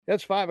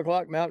It's 5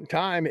 o'clock Mountain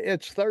Time.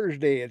 It's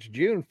Thursday. It's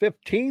June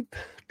 15th,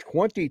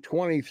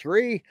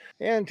 2023.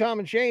 And Tom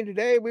and Shane,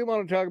 today we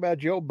want to talk about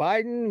Joe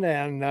Biden.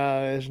 And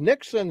as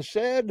Nixon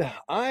said,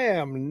 I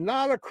am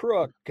not a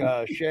crook,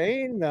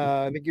 Shane.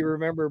 I think you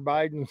remember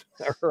Biden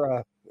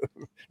or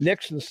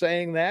Nixon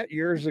saying that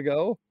years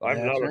ago. I'm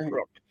That's not a right.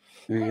 crook.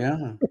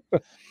 Yeah.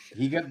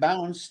 He got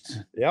bounced.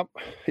 Yep.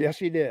 Yes,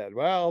 he did.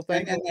 Well, And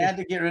they thankfully. had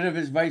to get rid of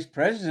his vice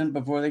president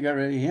before they got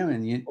rid of him.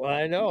 And Well,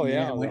 I know.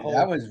 Yeah. The that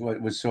whole. was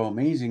what was so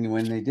amazing.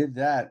 When they did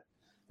that,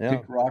 Yeah.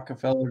 picked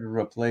Rockefeller to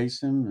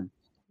replace him, and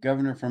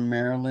governor from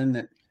Maryland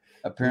that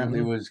apparently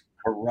Hmm. was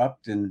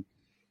corrupt and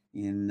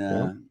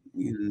Yeah.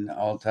 in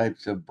all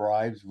types of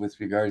bribes with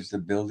regards to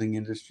the building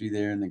industry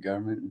there in the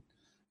government.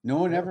 No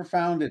one Yeah. ever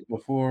found it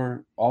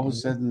before all of a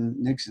Mhm.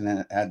 sudden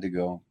Nixon had to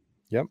go.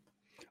 Yep.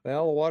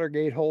 Well, the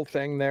Watergate whole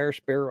thing there,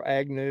 Spiro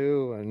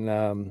Agnew and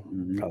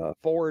Mhm.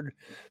 Ford.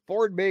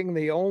 Ford being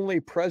the only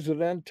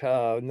president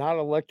not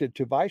elected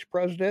to vice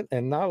president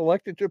and not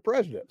elected to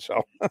president.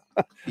 So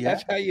Yeah.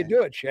 that's how you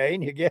do it,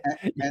 Shane. You get.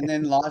 And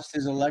then lost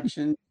his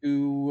election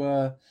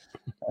to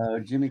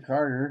Jimmy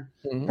Carter,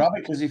 Mhm.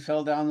 probably because he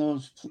fell down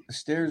those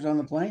stairs on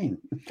the plane.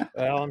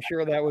 Well, I'm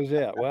sure that was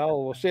it.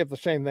 Well, we'll see if the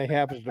same thing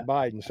happens to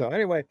Biden. So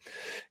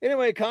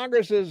anyway,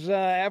 Congress is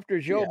after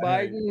Joe Yeah,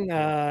 right. Biden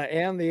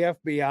and the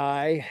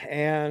FBI.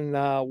 And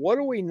what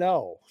do we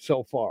know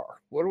so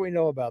far? What do we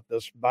know about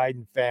this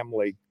Biden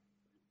family?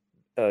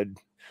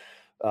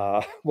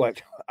 Uh,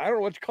 what I don't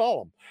know what to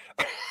call them.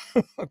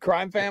 A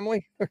crime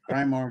family.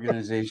 Crime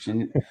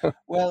organization.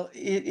 Well,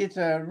 it's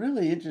a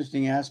really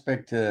interesting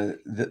aspect to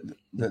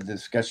the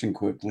discussion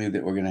quickly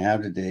that we're going to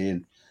have today,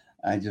 and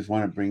I just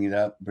want to bring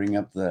up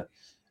the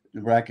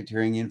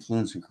Racketeering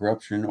Influence and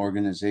Corruption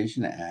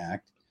Organization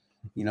Act.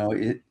 You know,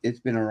 it's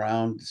been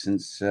around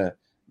since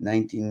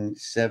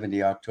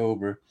 1970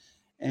 October,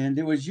 and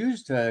it was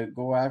used to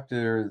go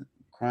after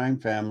crime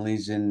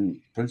families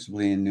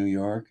principally in New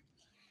York,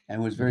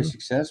 and was very Mhm.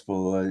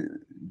 successful.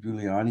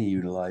 Giuliani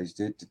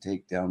utilized it to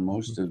take down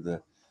most of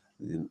the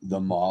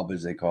mob,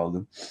 as they called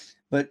them.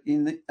 But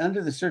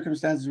under the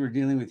circumstances we're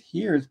dealing with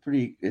here, it's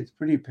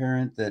pretty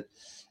apparent that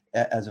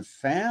as a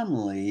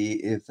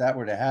family, if that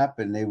were to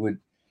happen, they would,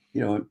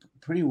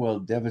 pretty well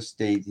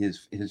devastate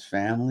his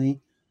family,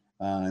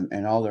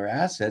 and all their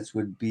assets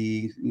would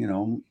be,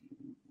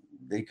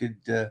 they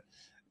could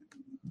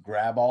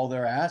grab all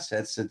their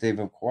assets that they've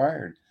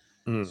acquired.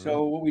 Mhm.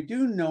 So what we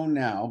do know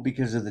now,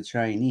 because of the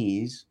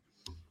Chinese,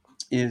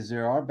 is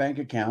there are bank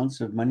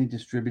accounts of money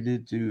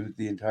distributed to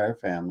the entire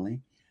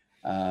family.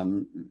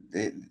 Um,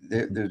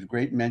 there's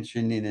great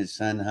mention in his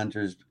son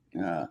Hunter's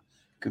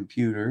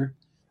computer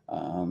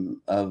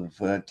of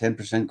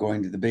 10%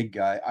 going to the big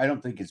guy. I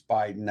don't think it's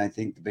Biden. I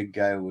think the big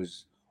guy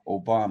was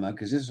Obama,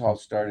 because this all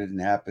started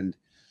and happened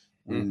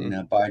when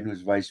Mhm. Biden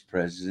was vice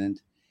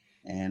president,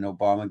 and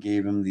Obama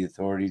gave him the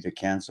authority to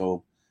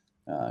cancel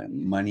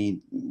money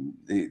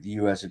the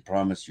U.S. had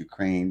promised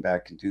Ukraine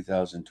back in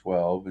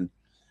 2012. And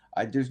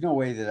there's no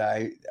way that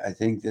I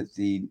think that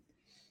the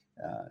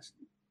uh,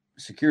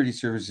 security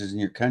services in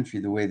your country,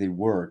 the way they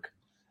work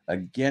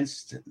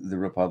against the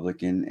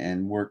Republican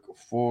and work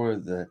for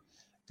the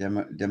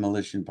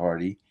demolition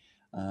party,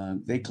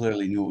 they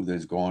clearly knew what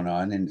was going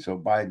on. And so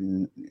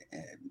Biden,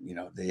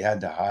 they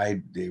had to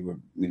hide. They were,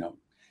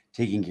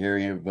 taking care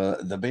of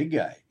the big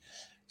guy.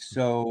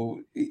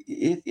 So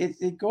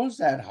it goes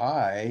that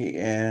high,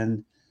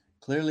 and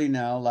clearly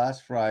now,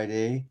 last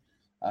Friday,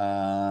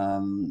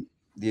 the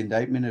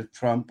indictment of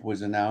Trump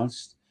was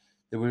announced.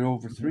 There were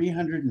over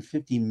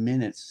 350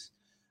 minutes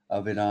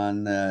of it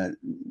on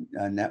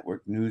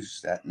network news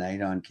that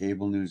night, on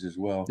cable news as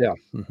well, Yeah.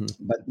 Mhm.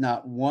 but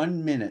not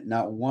 1 minute,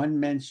 not one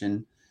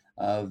mention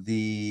of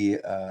the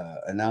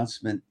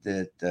announcement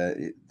that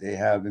they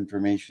have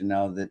information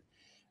now that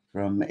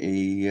from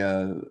a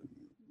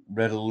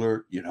red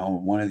alert,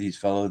 one of these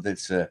fellows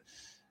that's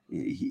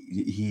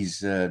he's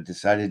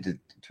decided to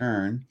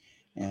turn,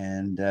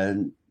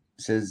 and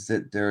says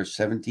that there are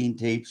 17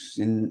 tapes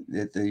in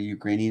that the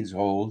Ukrainians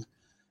hold,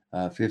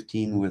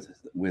 15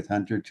 with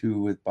Hunter,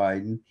 2 with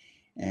Biden,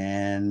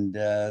 and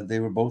they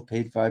were both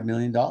paid $5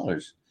 million.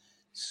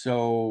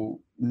 So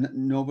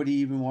nobody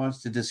even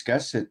wants to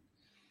discuss it,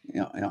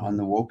 on Mhm.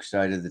 the woke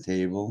side of the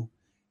table,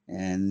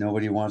 and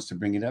nobody wants to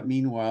bring it up.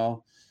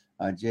 Meanwhile,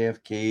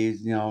 JFK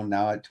is,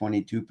 now at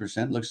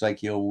 22%. Looks like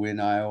he'll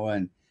win Iowa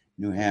and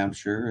New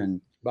Hampshire.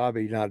 And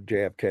Bobby, not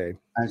JFK.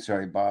 I'm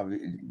sorry,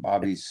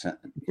 Bobby's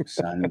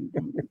son,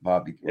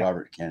 Bobby Yeah.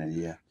 Robert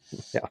Kennedy. Yeah,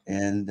 Yeah.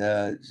 and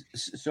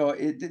so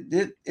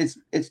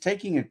it's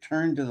taking a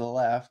turn to the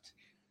left,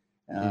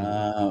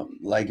 Mhm.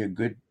 like a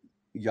good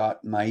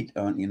yacht might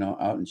on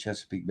out in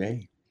Chesapeake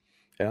Bay.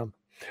 Yeah.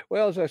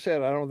 Well, as I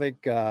said, I don't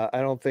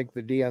think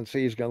the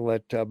DNC is going to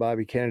let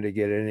Bobby Kennedy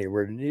get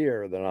anywhere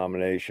near the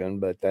nomination,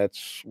 but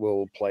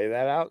we'll play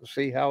that out and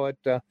see how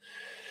it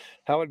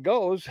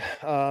goes.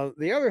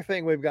 The other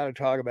thing we've got to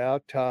talk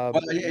about, Well,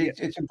 yeah,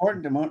 it's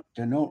important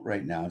to note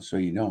right now, so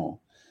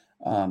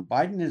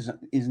Biden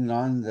isn't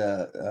on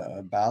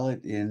the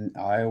ballot in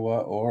Iowa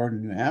or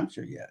New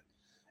Hampshire yet.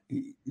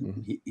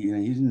 he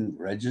isn't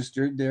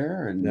registered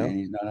there, and No.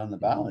 he's not on the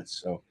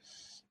ballots, so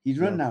he's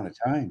running No. out of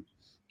time.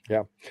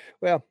 Yeah.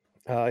 Well,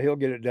 he'll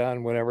get it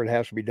done whenever it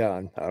has to be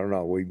done. I don't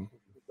know.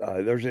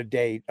 There's a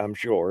date, I'm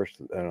sure,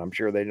 and I'm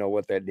sure they know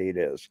what that date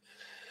is.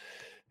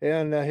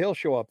 And he'll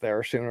show up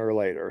there sooner or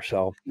later.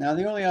 So, Now,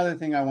 the only other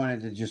thing I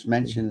wanted to just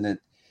mention that,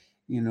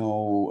 you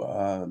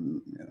know,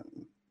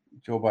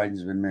 Joe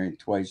Biden's been married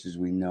twice, as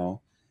we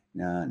know.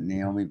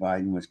 Naomi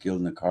Biden was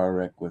killed in a car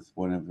wreck with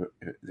one of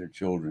their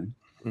children.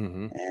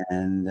 mm-hmm.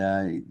 And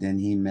then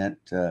he met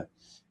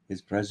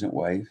his present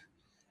wife.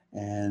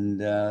 And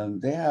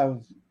they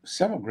have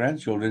several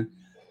grandchildren.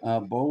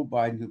 Beau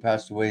Biden, who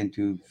passed away in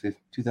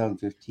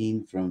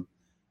 2015 from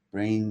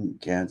brain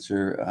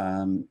cancer,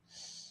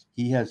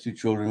 he has two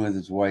children with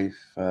his wife,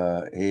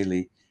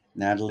 Haley,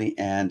 Natalie,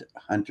 and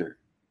Hunter.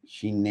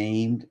 He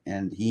named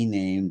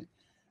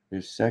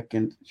their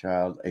second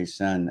child a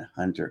son,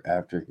 Hunter,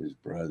 after his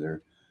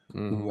brother,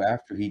 who,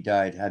 after he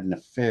died, had an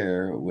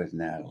affair with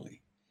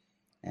Natalie.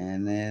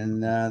 And then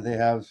they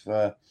have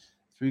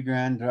three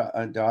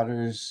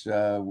granddaughters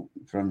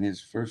from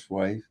his first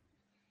wife.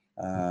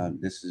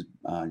 This is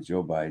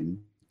Joe Biden.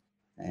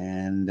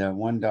 And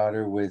one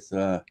daughter with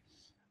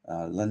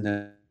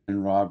Lyndon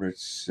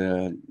Roberts.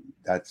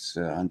 That's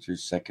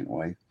Hunter's second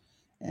wife.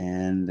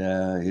 And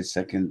his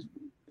second,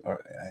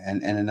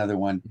 and another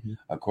one,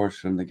 of course,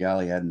 from the gal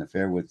he had an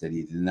affair with that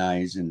he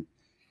denies, and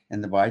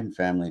the Biden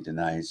family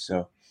denies.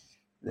 So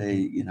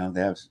they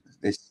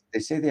they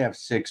say they have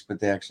six, but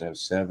they actually have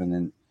seven.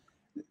 And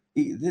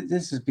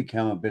this has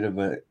become a bit of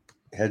a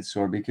head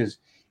sore because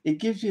it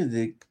gives you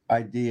the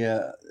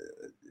idea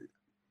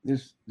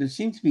there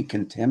seems to be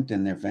contempt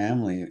in their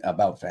family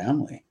about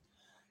family.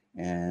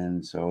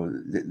 And so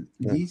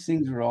these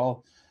things are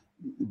all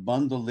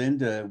bundled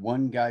into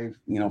one guy,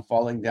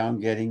 falling down,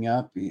 getting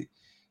up.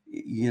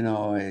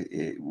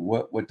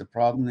 What the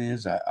problem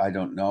is, I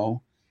don't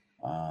know.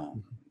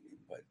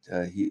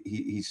 But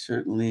he's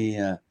certainly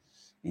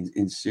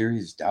in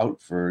serious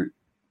doubt for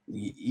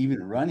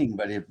even running,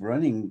 but if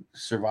running,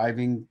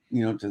 surviving,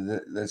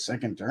 to the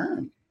second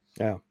term.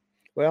 Yeah.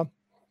 Well,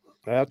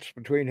 that's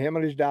between him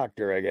and his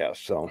doctor, I guess.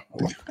 So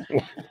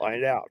we'll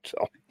find out.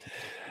 So,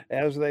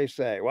 as they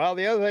say. Well,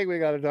 the other thing we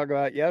got to talk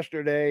about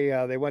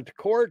yesterday, they went to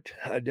court,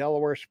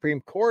 Delaware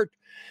Supreme Court,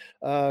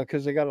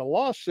 because they got a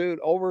lawsuit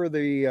over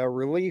the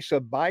release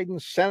of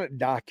Biden's Senate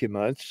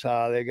documents.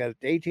 They got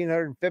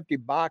 1,850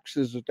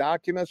 boxes of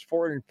documents,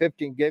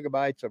 415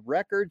 gigabytes of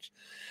records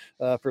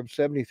from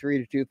 73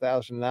 to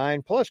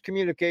 2009, plus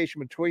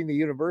communication between the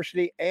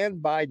university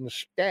and Biden's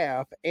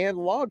staff and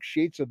log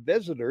sheets of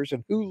visitors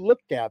and who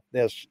looked at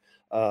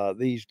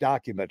these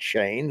documents,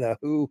 Shane,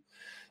 who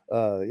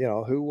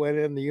went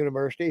in the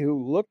university,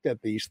 who looked at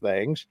these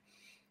things.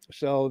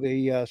 So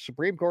the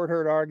Supreme Court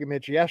heard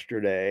arguments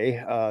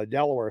yesterday,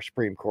 Delaware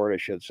Supreme Court, I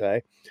should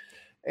say,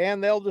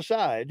 and they'll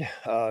decide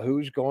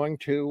who's going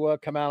to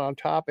come out on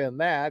top in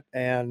that,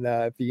 and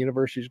if the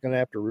university is going to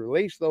have to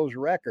release those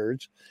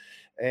records,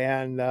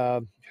 and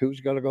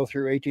who's going to go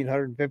through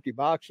 1,850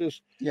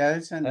 boxes. Yeah,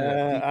 it's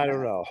under I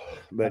don't know,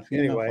 but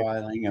anyway,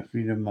 filing, a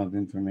Freedom of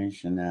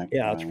Information Act.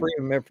 Yeah, it's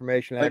Freedom of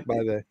Information Act by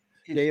the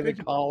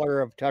David Collar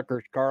of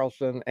Tucker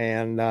Carlson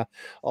and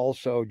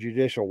also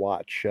Judicial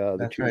Watch,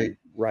 the two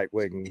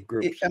right-wing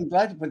groups. I'm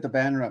glad to put the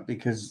banner up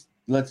because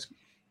let's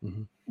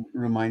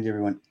remind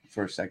everyone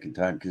for a second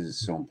time because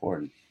it's so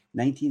important.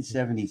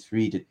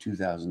 1973 to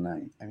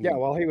 2009. I mean, yeah,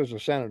 well, he was a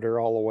senator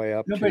all the way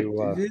up to. I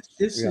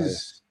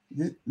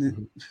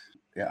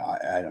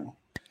don't know.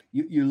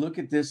 You look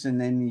at this and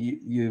then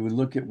you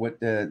look at what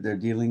they're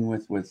dealing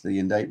with the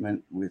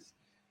indictment with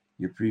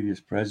your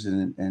previous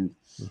president, and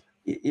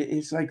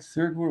it's like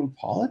third world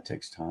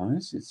politics,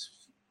 Thomas.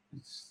 It's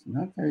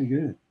not very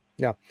good.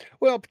 Yeah.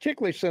 Well,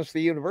 particularly since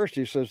the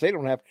university says they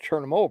don't have to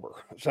turn them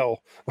over. So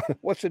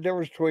what's the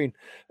difference between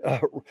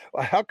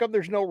how come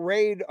there's no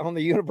raid on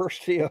the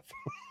University of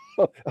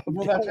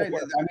well, that's right.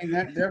 I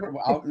mean, they're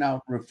out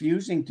now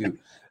refusing to.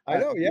 I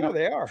know. Yeah,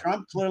 they are.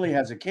 Trump clearly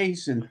has a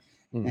case, and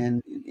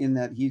in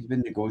that he's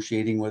been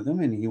negotiating with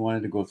them, and he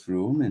wanted to go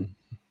through them, and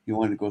he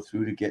wanted to go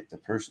through to get the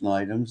personal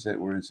items that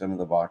were in some of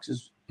the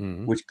boxes,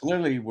 which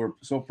clearly were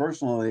so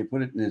personal they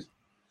put it in his,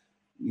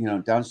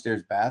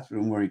 downstairs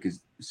bathroom where he could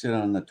sit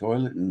on the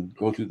toilet and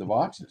go through the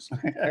boxes.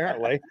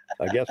 Apparently,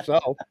 I guess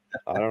so.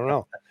 I don't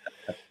know.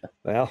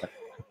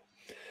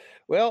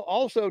 Well,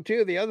 also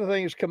too, the other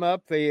thing has come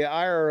up. The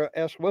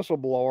IRS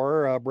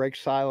whistleblower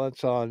breaks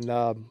silence on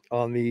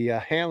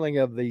the handling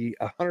of the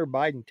Hunter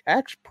Biden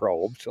tax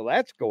probe. So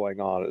that's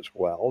going on as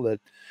well.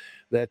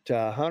 That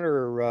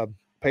Hunter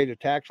paid a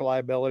tax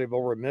liability of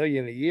over $1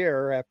 million a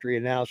year after he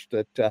announced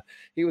that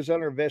he was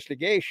under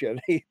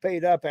investigation. He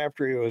paid up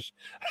after he was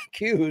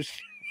accused.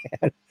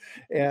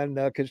 And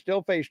can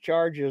still face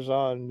charges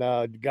on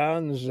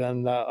guns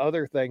and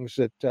other things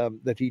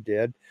that he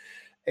did.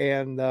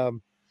 And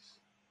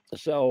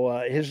So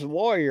his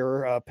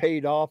lawyer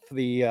paid off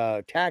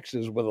the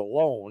taxes with a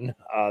loan.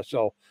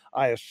 So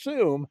I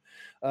assume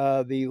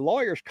the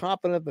lawyer's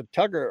confident that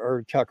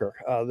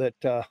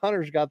that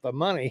Hunter's got the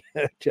money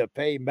to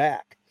pay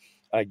back,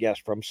 I guess,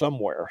 from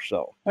somewhere.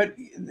 So, But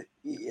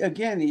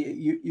again,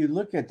 you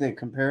look at the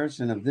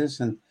comparison of this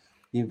and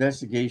the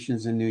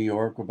investigations in New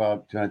York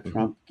about mhm,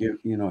 Trump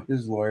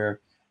his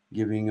lawyer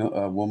giving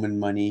a woman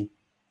money,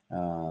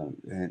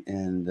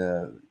 and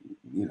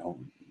you know,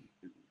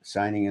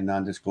 signing a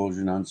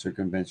non-disclosure,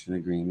 non-circumvention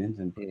agreement,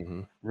 and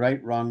mhm,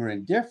 right, wrong, or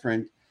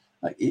indifferent,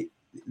 it,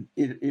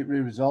 it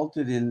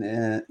resulted in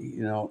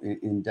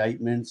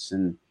indictments,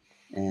 and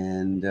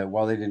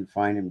while they didn't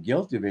find him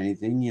guilty of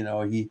anything,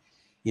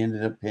 he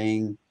ended up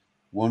paying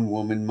one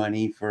woman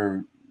money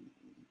for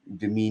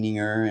demeaning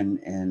her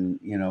and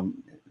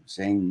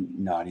saying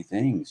naughty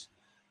things.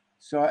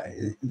 So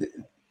mhm,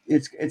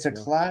 it's a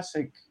yeah,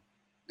 classic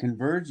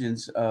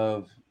convergence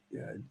of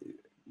uh,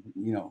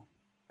 you know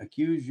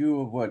accuse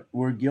you of what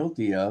we're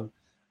guilty of,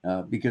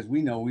 because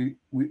we know we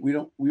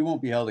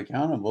won't be held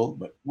accountable,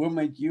 but we'll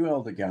make you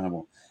held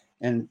accountable.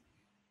 And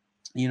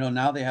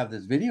now they have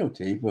this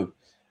videotape of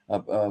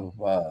mhm,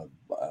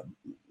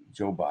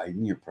 Joe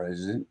Biden, your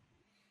president,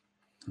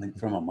 like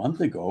from a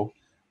month ago,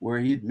 where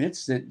he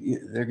admits that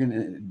they're going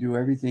to do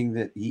everything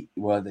that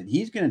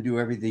he's going to do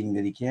everything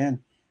that he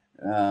can,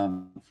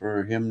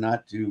 for him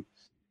not to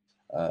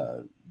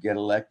get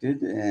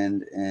elected,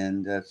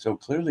 and so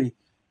clearly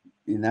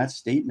in that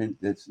statement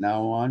that's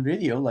now on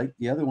video, like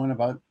the other one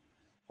about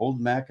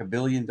holding back $1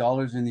 billion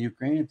in the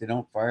Ukraine if they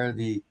don't fire mhm,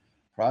 the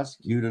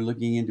prosecutor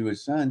looking into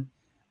his son.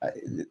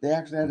 They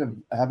actually had to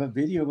mhm, have a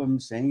video of him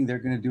saying they're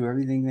going to do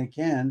everything they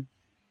can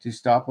to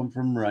stop him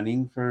from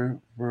running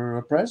for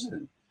a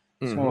president.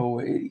 mhm,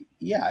 So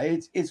yeah,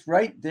 it's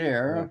right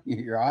yeah, there.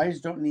 Your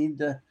eyes don't need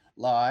to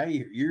lie.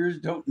 Your ears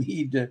don't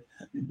need to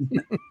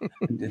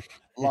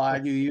lie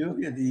to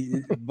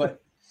you.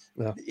 But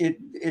yeah,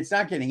 it's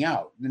not getting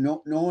out.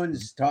 No mhm,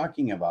 one's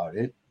talking about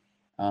it,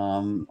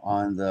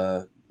 on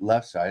the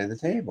left side of the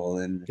table,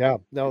 and yeah.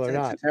 No, they're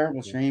it's a not.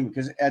 terrible Yeah. shame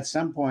because at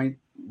some point,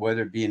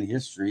 whether it be in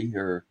history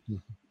or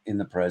Mhm. in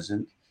the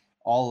present,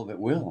 all of it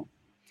will.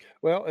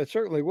 Well, it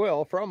certainly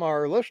will. From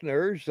our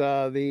listeners,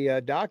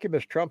 the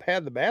documents Trump had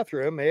in the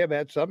bathroom may have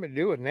had something to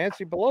do with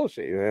Nancy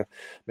Pelosi.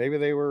 Maybe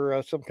they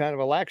were some kind of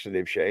a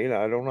laxative, Shane.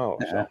 I don't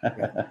know. So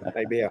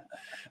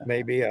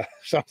maybe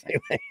something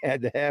they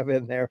had to have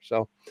in there.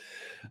 So,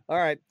 all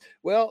right.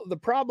 Well, the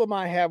problem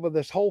I have with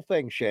this whole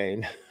thing,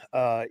 Shane,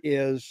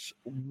 is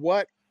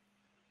what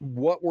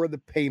were the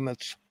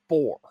payments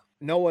for?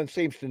 No one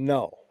seems to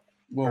know,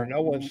 or Well,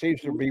 no one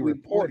seems to be yeah,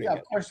 reporting of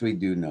it. course we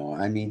do know.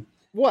 I mean,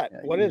 What?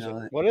 What is it?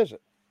 What is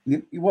it?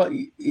 well,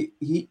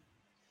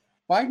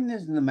 Biden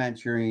isn't the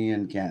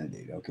Manchurian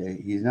candidate.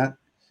 Okay, he's not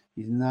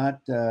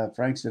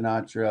Frank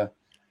Sinatra,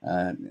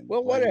 uh,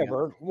 Well, lighting up.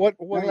 whatever. What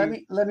Now do you?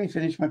 let me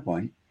finish my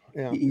point.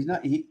 Yeah, He's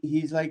not.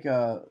 He's like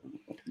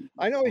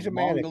I know a he's a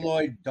mannequin.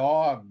 mongoloid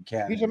dog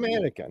He's a candidate.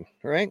 mannequin,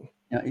 right?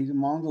 He's a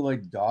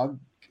mongoloid dog,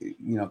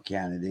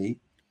 candidate,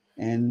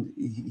 and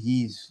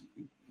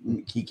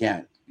he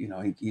can't.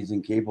 He's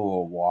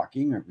incapable of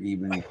walking or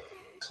even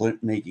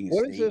making a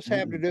What does this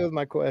have to statement. do with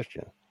my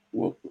question?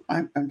 Well,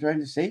 I'm trying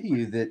to say to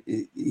you that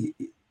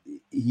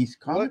he's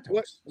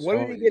comatose. What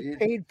did So he get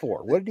paid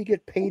for? What did he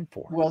get paid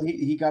for? well,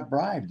 he got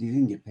bribed. He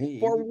didn't get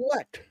For paid.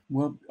 what?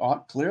 Well,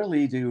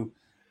 clearly to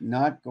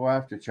not go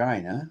after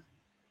China,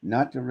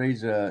 not to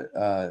raise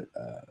a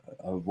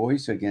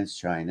voice against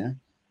China,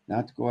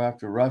 not to go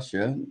after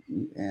Russia,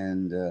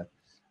 and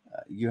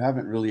you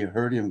haven't really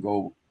heard him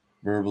go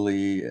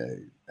verbally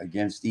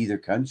against either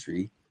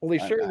country. Well,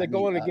 he's I certainly mean,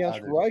 going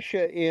against other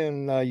Russia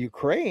in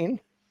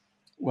Ukraine.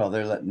 well,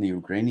 they're letting the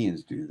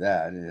Ukrainians do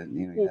that, and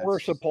Well, we're that's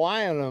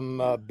supplying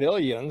them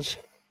billions.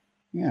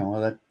 yeah.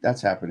 Well,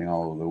 that's happening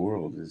all over the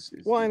world. Is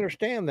Well, I the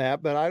understand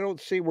that, but I don't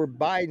see where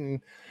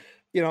Biden,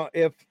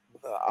 if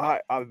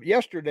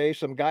yesterday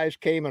some guys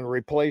came and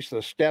replaced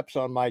the steps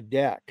on my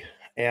deck,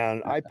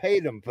 and I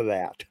paid them for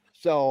that.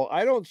 So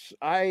I don't.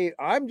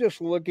 I'm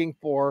just looking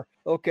for.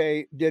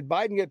 Okay, did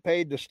Biden get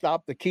paid to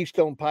stop the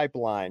Keystone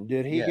Pipeline?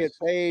 Did he get yes,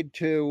 paid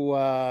to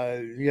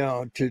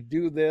to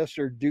do this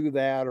or do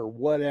that or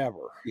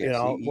whatever?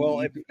 yes.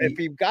 Well, if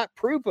you've got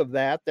proof of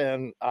that,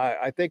 then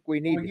I think we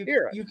need Well, to you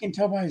hear it. you can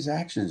tell by his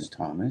actions,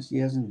 Thomas. He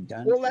hasn't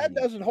done Well, that anything.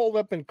 doesn't hold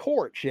up in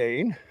court,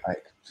 Shane. I,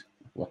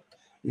 well,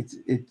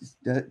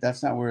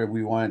 that's not where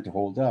we want it to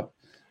hold up.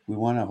 We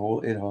want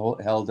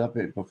to held up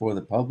it before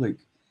the public,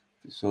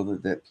 so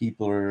that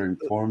people are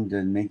informed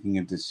and making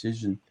a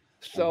decision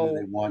on who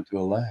they So want to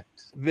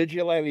elect.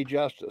 vigilante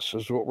justice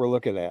is what we're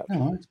looking at.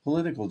 No, it's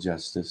political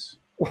justice.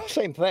 Well,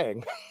 same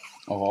thing.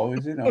 Oh,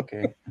 is it?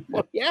 Okay.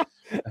 Well, yeah,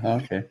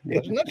 Okay.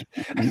 isn't it?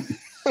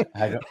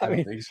 I I don't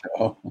mean, think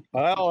so.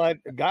 well,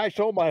 the guy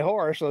stole my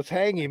horse. Let's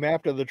hang him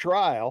after the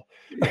trial.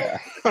 Yeah.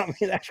 I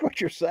mean, that's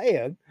what you're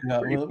saying, Yeah,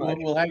 pretty much.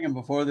 we'll hang him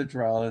before the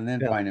trial and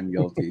then Yeah. find him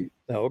guilty.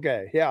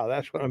 Okay. Yeah,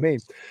 that's what I mean.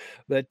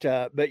 But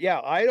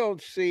yeah, I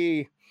don't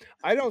see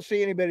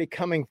anybody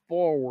coming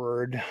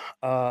forward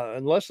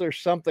unless there's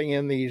something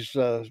in these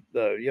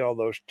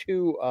those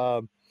two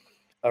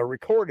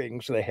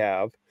recordings they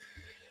have.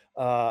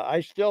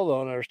 I still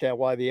don't understand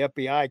why the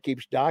FBI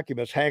keeps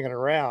documents hanging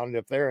around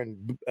if they're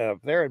in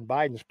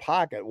Biden's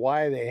pocket.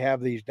 Why they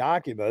have these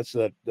documents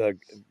that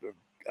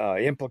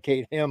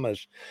implicate him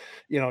as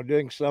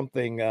doing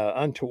something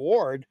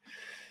untoward.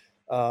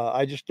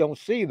 I just don't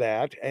see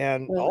that.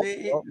 And Well,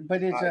 also,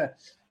 but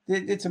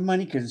it's a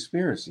money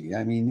conspiracy.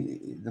 I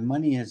mean, the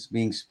money is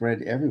being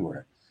spread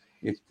everywhere.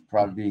 It's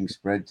probably being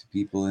spread to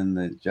people in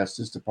the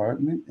Justice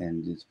Department,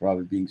 and it's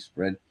probably being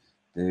spread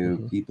to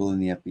Mhm, people in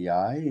the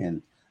FBI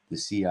and the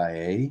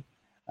CIA.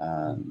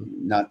 mhm,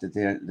 Not that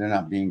they're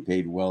not being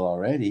paid well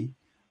already,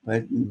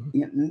 but mhm.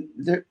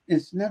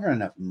 it's never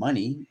enough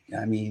money.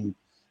 I mean,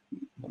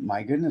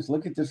 my goodness,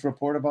 look at this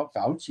report about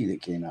Fauci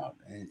that came out.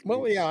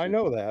 Well, yeah, I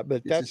know that,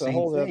 but It's the that's a same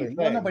whole other thing.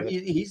 Well, no, thing. but But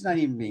he's not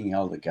even being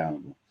held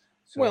accountable.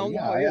 So well,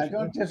 yeah, no, he I isn't.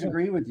 don't Yeah,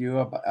 disagree with you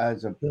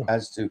yeah.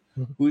 as to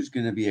Mhm, who's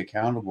going to be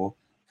accountable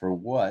for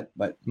what.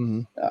 But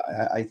mhm,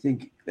 I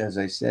think, as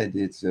I said,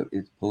 it's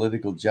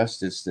political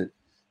justice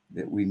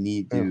that we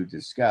need yeah, to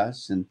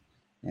discuss and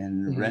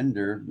mhm,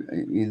 render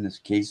in this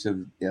case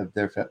of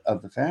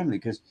the family,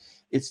 because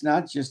it's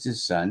not just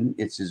his son;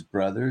 it's his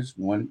brothers.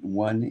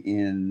 One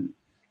in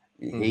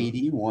mhm,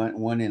 Haiti,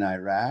 one in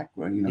Iraq,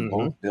 mhm.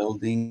 both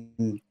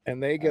building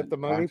And they get the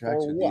money for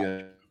contracts with the what?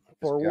 U.S.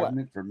 For what?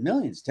 government for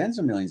millions, tens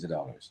of millions of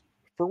dollars.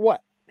 For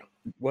what?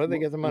 What do they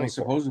get the Well, money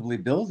for? supposedly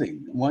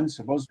building. One's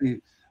supposed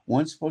to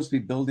be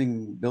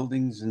building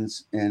buildings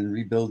and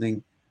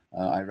rebuilding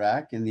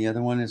Iraq, and the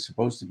other one is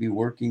supposed to be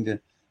working to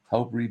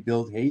help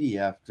rebuild Haiti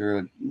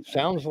after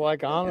Sounds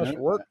like an honest earthquake.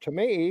 work to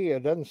me.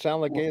 It doesn't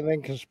sound like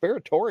anything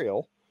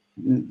conspiratorial.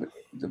 But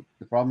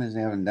the problem is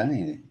they haven't done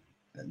anything.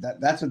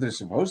 That's what they're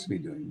supposed to be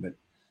doing, but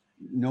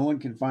no one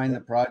can find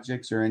the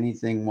projects or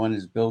anything one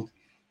has built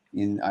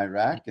in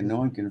Iraq, and no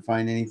one can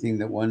find anything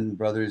that one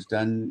brother has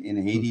done in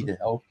Haiti Mhm. to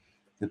help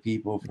the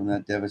people from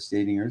that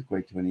devastating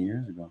earthquake 20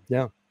 years ago.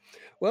 Yeah.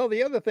 Well,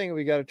 the other thing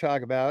we got to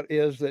talk about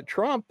is that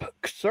Trump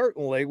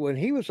certainly, when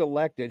he was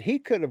elected, he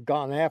could have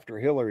gone after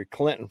Hillary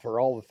Clinton for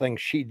all the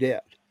things she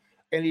did,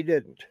 and he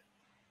didn't.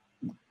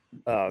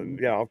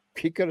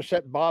 He could have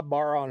set Bob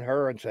Barr on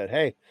her and said,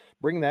 "Hey,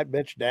 bring that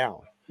bitch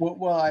down."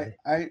 Well,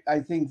 I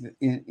think that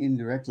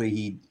indirectly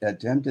he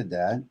attempted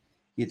that.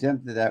 He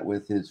attempted that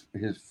with his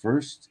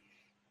first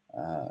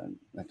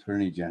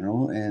attorney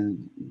general,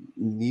 and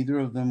neither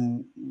of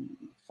them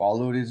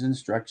followed his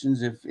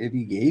instructions if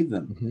he gave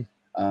them.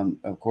 Mhm.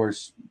 Of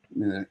course,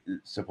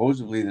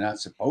 supposedly they're not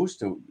supposed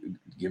to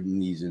give them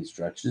these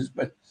instructions,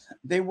 but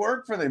they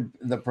work for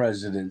the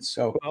president.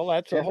 So Well,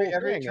 that's the whole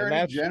every thing,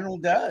 attorney general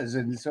does,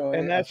 and so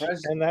a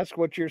president. and that's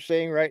what you're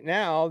seeing right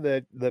now.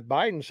 That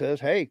Biden says,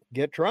 "Hey,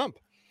 get Trump,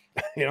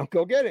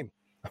 go get him."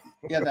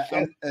 Yeah,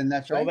 so and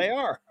that's so right. they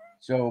are.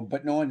 So,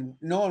 but no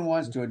one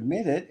wants to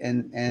admit it,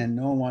 and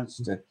no one wants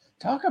to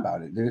talk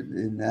about it,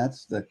 and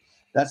that's the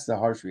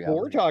harsh Well,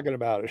 we're reality. talking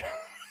about it.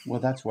 Well,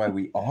 that's why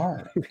we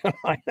are.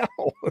 I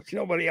know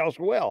nobody else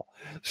will.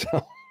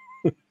 So,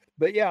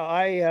 but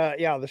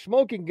yeah, the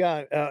smoking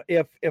gun.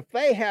 If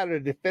they had a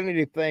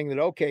definitive thing that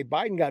okay,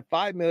 Biden got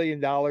 $5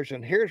 million,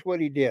 and here's what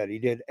he did: he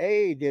did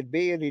A, he did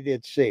B, and he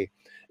did C.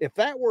 If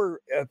that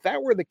were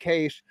the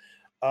case,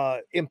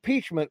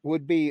 impeachment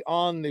would be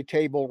on the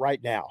table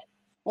right now.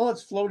 Well,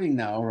 it's floating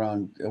now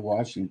around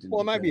Washington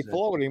Well, it might be because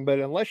floating, but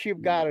unless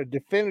you've got a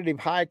definitive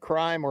high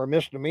crime or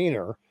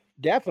misdemeanor,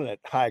 definite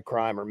high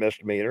crime or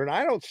misdemeanor, and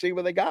I don't see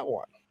where they got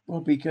one.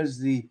 because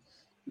the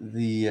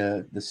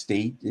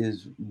state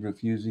is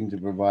refusing to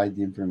provide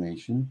the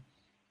information.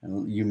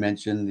 You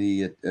mentioned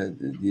the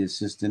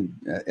assistant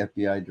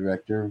FBI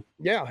director.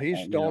 Yeah, he's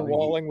He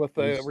stonewalling with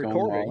the he's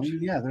recordings.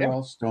 stonewalling. Yeah, they're Yeah,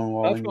 all that's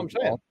stonewalling what I'm with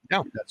saying. all.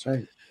 Yeah. That's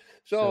right.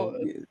 So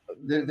So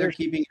they're there's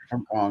keeping it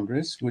from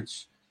Congress,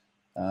 which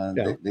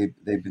yeah.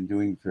 they've been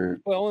doing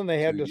for Well, and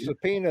they had to 2 years,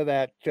 subpoena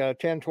that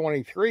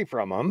 1023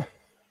 from them.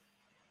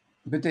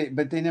 but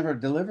they never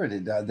delivered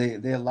it.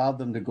 They allowed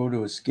them to go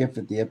to a skiff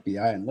at the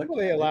FBI and look Well,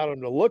 they at it, allowed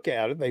them to look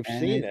at it. They've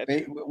and seen it.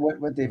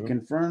 what they've Mhm,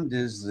 confirmed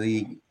is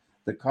the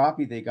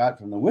copy they got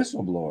from the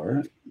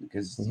whistleblower,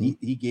 because mhm.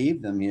 he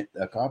gave them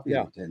a copy of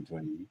Yeah. the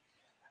 1020.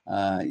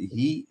 Mhm,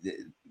 He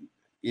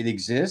It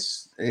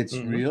exists, it's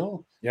mhm.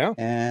 real, Yeah.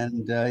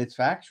 and it's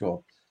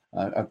factual.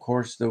 Of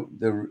course,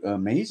 the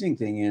amazing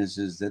thing is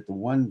that the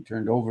one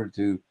turned over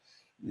to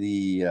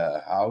the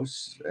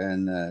House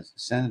and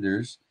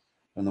senators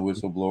from the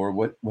whistleblower,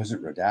 what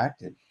wasn't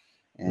redacted,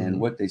 and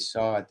Mhm, what they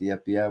saw at the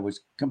FBI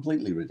was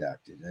completely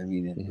redacted. I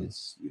mean, mhm.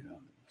 it's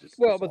just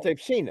Well, it's but all.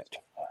 they've seen it.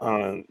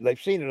 They've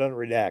seen it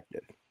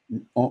unredacted.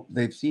 Oh,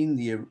 they've seen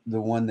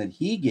the one that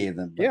he gave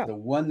them, but Yeah. the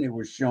one they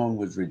were shown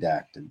was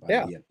redacted by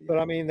Yeah. the But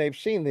FBI. I mean, they've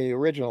seen the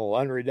original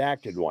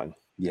unredacted one.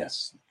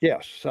 Yes.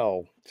 Yes.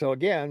 So So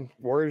again,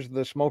 where's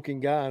the smoking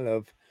gun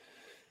of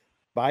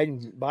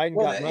Biden? Biden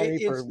Well, got money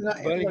for, it's not.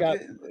 but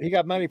Look, he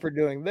got money for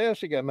doing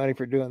this. He got money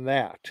for doing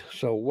that.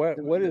 So where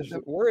is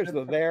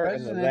the there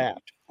and the president,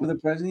 that? well, the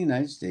president of the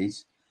United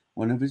States,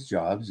 one of his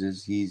jobs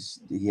is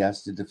he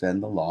has to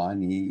defend the law,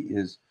 and he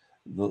is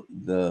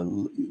the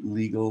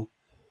legal.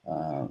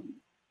 Uh,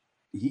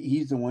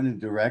 he's the one who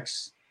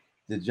directs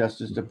the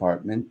Justice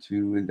Department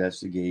to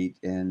investigate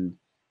and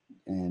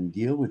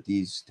deal with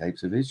these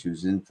types of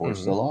issues,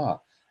 enforce Mm-hmm. the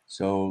law.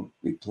 So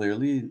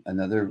clearly,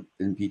 another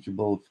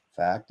impeachable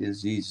fact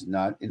is he's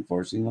not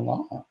enforcing the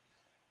law.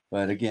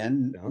 But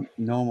again, Yeah.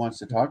 no one wants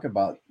to talk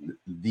about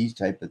these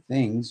type of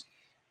things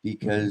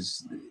Mm-hmm.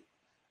 because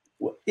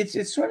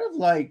it's sort of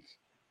like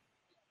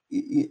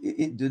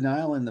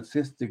denial in the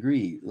fifth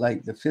degree,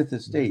 like the fifth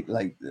estate,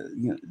 like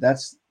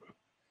that's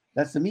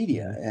the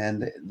media, Mm-hmm.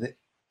 and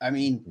I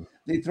mean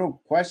they throw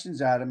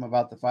questions at him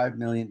about the $5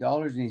 million,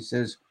 and he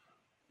says,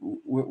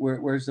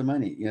 where's the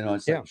money?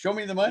 It's Yeah. like, show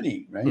me the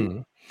money, right?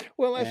 Mhm.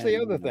 Well, that's the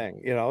other And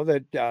thing,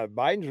 that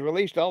Biden's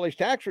released all these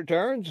tax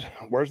returns.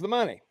 Where's the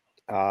money?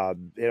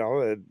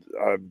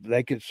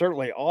 They could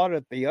certainly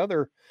audit the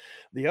other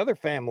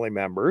family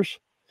members.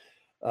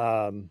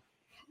 Um,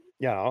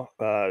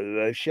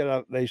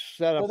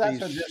 well, that's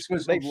what this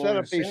they set whistleblower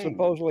up is these saying.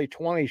 supposedly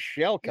 20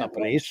 shell Yeah,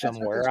 well, companies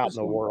somewhere out in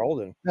the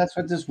world, and that's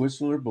what this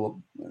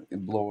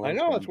I blower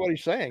know that's from what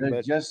he's saying, the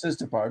but Justice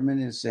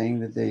Department is saying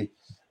that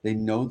they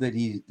know that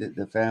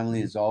the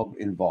family is all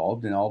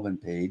involved and all been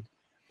paid,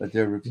 but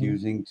they're Mhm.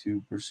 refusing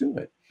to pursue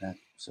it.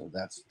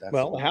 That's the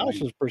Well, the whole House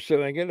point. is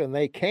pursuing it, and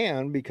they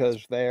can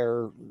because they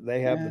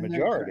have the And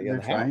majority in they're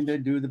the trying to House.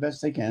 do the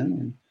best they can.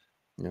 And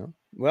Yeah.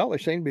 Well, they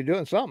seem to be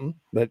doing something,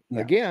 but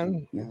yeah,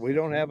 again, yes, we that's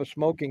don't right. have a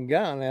smoking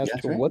gun as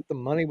That's to right. what the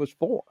money was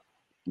for.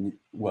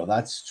 Well,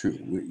 that's true.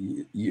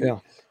 Yeah.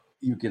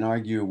 You can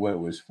argue what it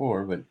was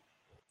for, but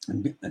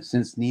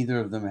since neither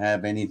of them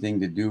have anything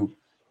to do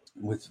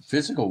with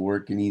physical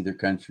work in either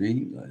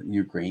country,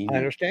 Ukraine I or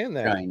understand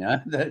that.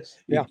 China, that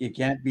Yeah. it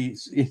can't be.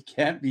 It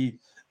can't be.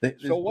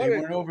 So They what it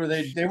weren't over.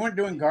 They weren't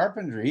doing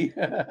carpentry.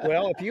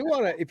 well, if you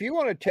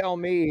wanna tell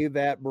me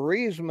that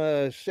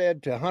Burisma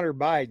said to Hunter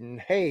Biden,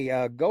 "Hey,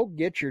 go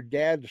get your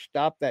dad to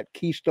stop that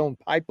Keystone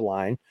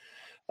pipeline,"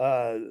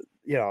 uh,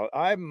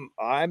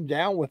 I'm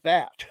down with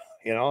that.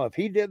 If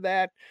he did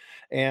that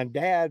and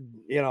dad,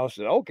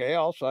 said, "Okay,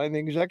 I'll sign the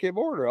executive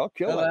order. I'll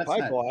kill Well, that that's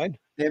not. pipeline."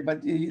 Yeah,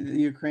 but the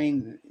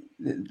Ukraine,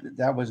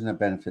 that wasn't a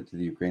benefit to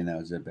the Ukraine. That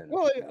was a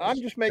Well, benefit to I'm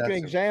Russia. just making an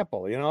That's a.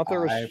 example. If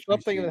there was I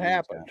something appreciate that your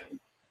happened, example.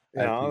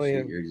 you I know, I appreciate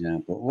mean, your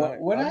example.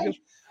 I'm just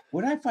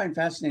What I find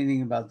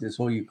fascinating about this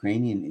whole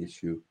Ukrainian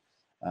issue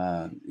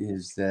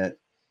is that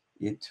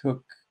it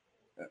took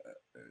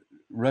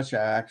Russia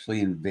actually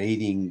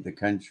invading the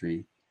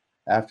country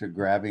after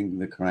grabbing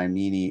the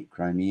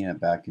Crimea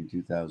back in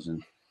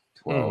 2012,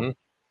 mhm,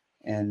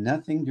 and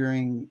nothing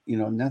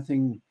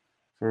nothing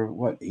for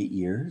what, 8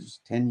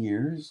 years, 10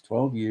 years,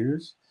 12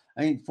 years.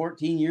 I mean,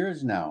 14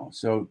 years now.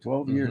 So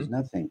 12 years, mhm,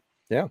 nothing.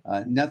 yeah,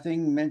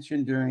 Nothing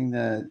mentioned during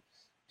the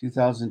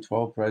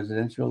 2012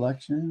 presidential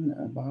election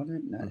about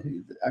it. mhm,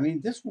 I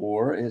mean, this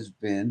war has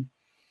been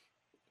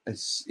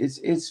it's it's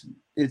it's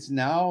it's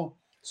now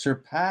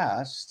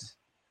surpassed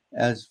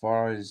as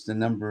far as the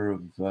number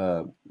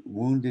of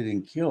wounded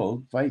and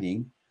killed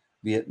fighting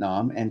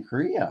Vietnam and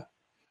Korea.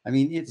 I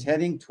mean, it's mhm,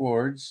 heading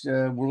towards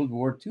World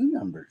War II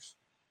numbers.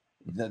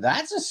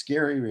 That's a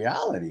scary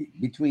reality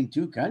between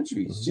two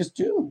countries, mhm. just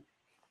two.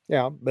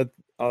 Yeah, but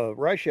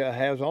Russia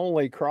has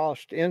only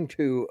crossed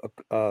into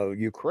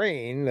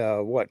Ukraine,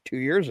 what, 2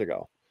 years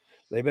ago.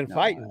 They've been No,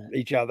 fighting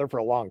each other for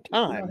a long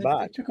no, time, they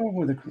but took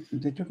over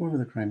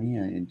the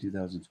Crimea in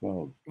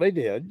 2012, they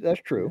did.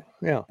 That's true.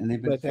 Yeah, and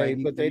they've been but they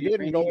fighting. but The they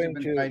didn't go Ukrainians have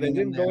been into they fighting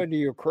them didn't go there. into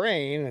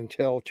Ukraine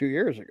until 2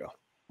 years ago.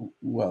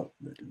 Well,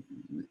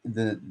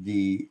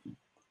 the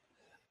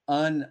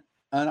un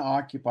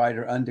unoccupied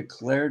or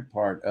undeclared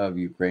part of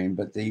Ukraine,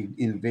 but they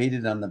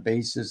invaded on the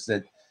basis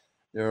that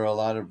there are a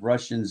lot of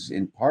Russians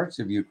in parts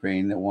of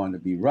Ukraine that want to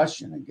be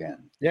Russian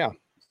again. Yeah.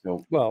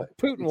 So, Well, but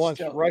Putin it's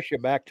wants still Russia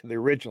back to the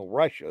original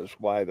Russia is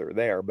why they're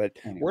there. But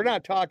we're anyway.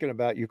 not talking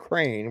about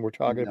Ukraine. We're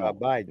talking about No,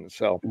 Biden.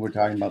 So we're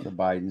talking about the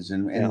Bidens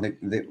yeah.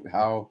 and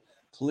how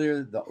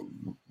clear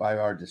by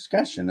our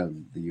discussion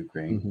of the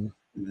Ukraine Hmm.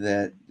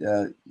 that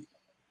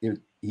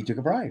he took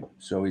a bribe,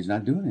 so he's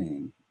not doing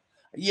anything.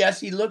 Yes,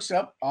 he looks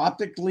up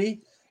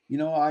optically.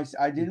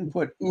 I didn't Hmm.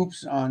 put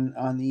oops on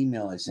the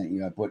email I sent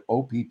you. I put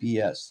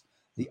OPPS,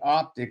 the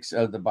optics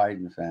of the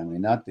Biden family,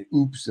 not the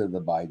oops of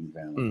the Biden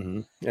family.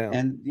 Hmm. Yeah.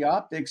 And the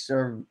optics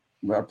are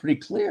pretty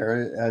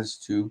clear as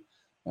to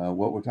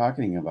what we're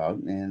talking about.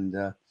 And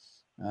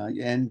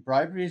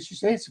bribery, as you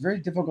say, it's a very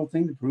difficult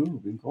thing to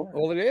prove in court.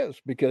 Well, it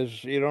is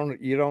because you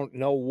don't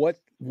know what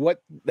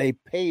they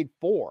paid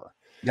for.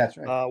 That's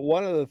right.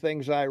 One of the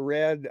things I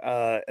read,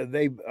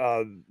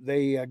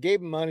 they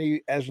gave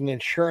money as an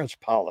insurance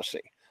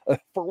policy.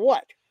 For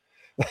what?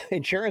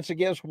 Insurance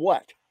against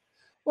what?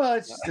 Well,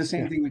 it's the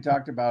same thing we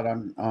talked about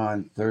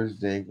on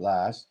Thursday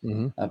last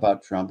Hmm.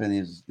 about Trump and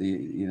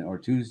or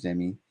Tuesday, I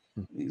mean,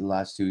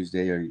 last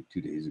Tuesday or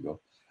 2 days ago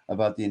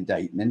about the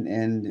indictment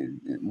and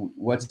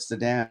what's the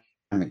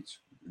damage.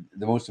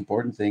 The most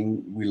important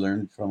thing we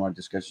learned from our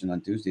discussion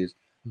on Tuesday is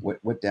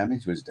what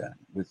damage was done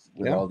with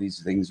all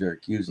these things they're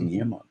accusing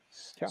him of.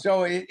 Yeah.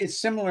 So it's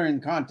similar in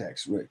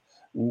context.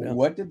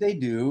 What did they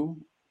do,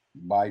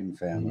 Biden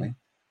family,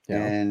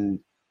 and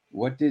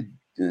what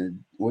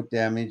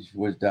damage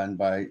was done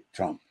by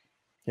Trump?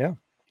 Yeah,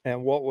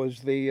 and what was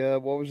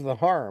the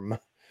harm?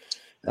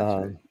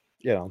 That's right.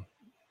 You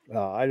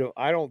know,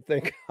 I don't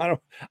think I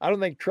don't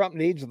think Trump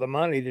needs the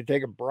money to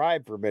take a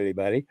bribe from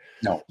anybody.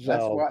 No,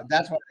 So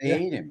that's why they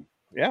hate him.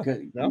 Yeah,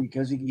 no.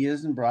 Because he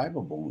isn't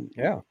bribable.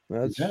 Yeah,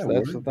 Is that a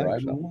that's word, the thing.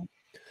 bribable?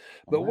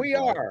 But we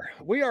are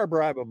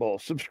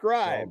bribable.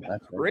 Subscribe, Oh,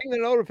 that's right. ring the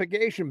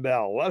notification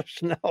bell. Let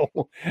us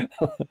know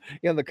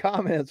in the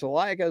comments.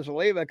 Like us,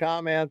 leave a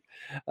comment.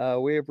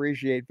 We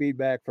appreciate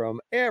feedback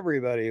from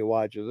everybody who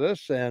watches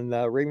us, and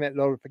ring that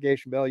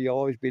notification bell. You'll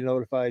always be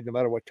notified no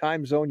matter what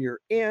time zone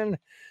you're in.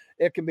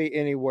 It can be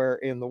anywhere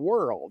in the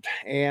world.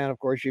 And of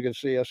course, you can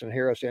see us and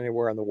hear us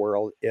anywhere in the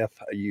world if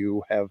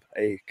you have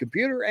a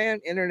computer and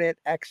internet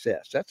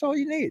access. That's all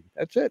you need.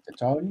 That's it.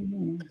 That's all you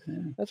need.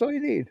 Yeah. That's all you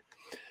need.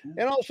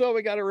 And also,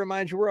 we got to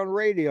remind you we're on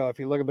radio. If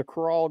you look at the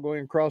crawl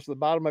going across the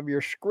bottom of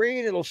your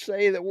screen, it'll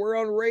say that we're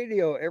on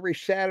radio every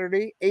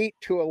Saturday, 8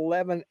 to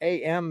 11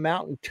 a.m.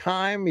 Mountain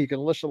Time. You can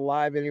listen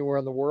live anywhere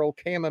in the world,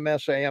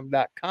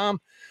 kmmsam.com.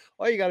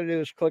 All you got to do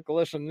is click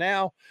listen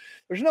now.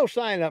 There's no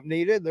sign up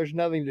needed. There's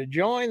nothing to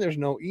join. There's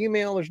no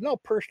email. There's no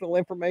personal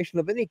information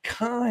of any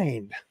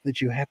kind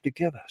that you have to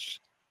give us.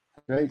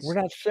 Right. We're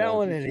not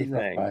selling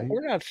anything.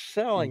 We're not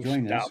selling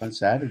join stuff. us on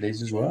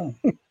Saturdays as well.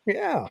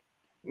 Yeah.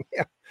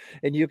 Yeah.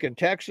 And you can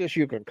text us,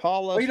 you can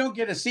call us. Well, you don't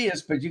get to see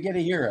us, but you get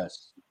to hear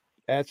us.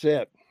 That's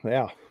it.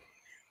 Yeah.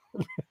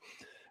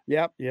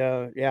 Yep.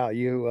 Yeah.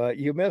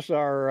 You miss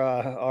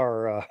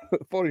our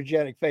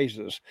photogenic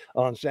faces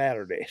on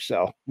Saturday.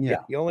 So yeah,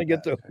 you only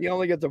get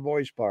the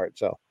voice part.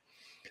 So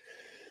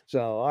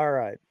all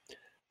right.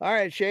 All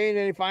right, Shane,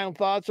 any final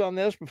thoughts on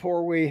this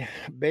before we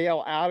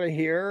bail out of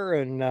here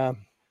and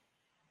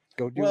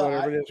go do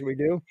whatever it is we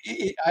do?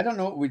 I don't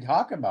know what we'd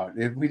talk about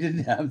if we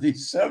didn't have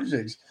these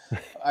subjects.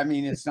 I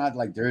mean, it's not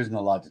like there isn't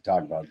a lot to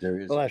talk about. There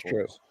is. Well, that's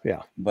true.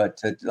 Yeah. But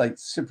like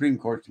Supreme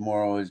Court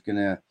tomorrow is going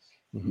to,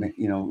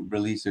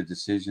 release a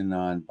decision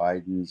on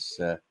Biden's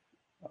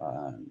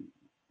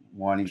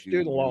wanting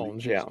student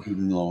loans,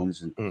 student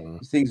loans and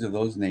things of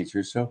those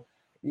nature. So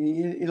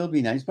it'll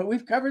be nice. But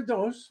we've covered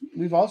those.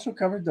 We've also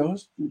covered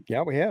those.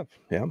 Yeah, we have.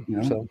 Yeah.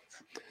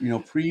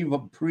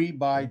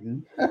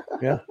 Pre-Biden.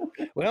 Yeah.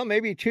 Well,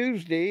 maybe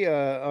Tuesday,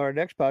 our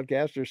next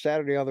podcast, or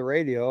Saturday on the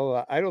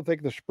radio. I don't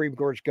think the Supreme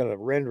Court's going to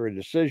render a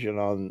decision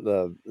on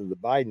the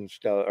Biden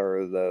stuff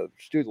or the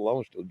student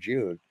loans till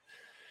June.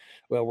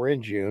 Well, we're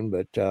in June,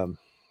 but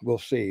we'll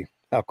see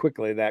how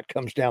quickly that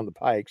comes down the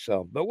pike.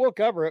 So, but we'll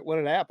cover it when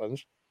it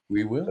happens.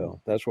 We will.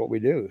 So that's what we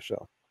do.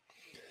 So.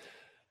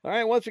 All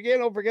right. Once again,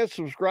 don't forget to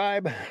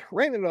subscribe,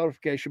 ring the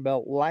notification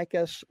bell, like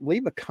us,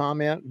 leave a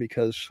comment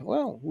because,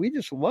 well, we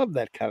just love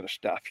that kind of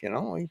stuff.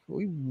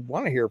 We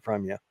want to hear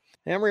from you.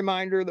 And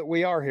reminder that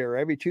we are here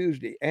every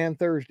Tuesday and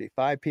Thursday,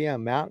 5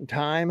 p.m. Mountain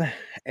Time.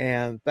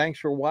 And thanks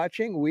for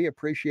watching. We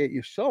appreciate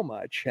you so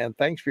much. And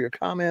thanks for your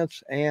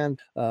comments and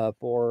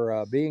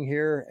for being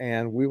here.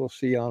 And we will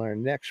see you on our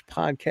next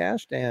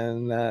podcast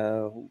and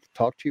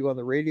talk to you on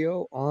the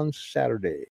radio on Saturday.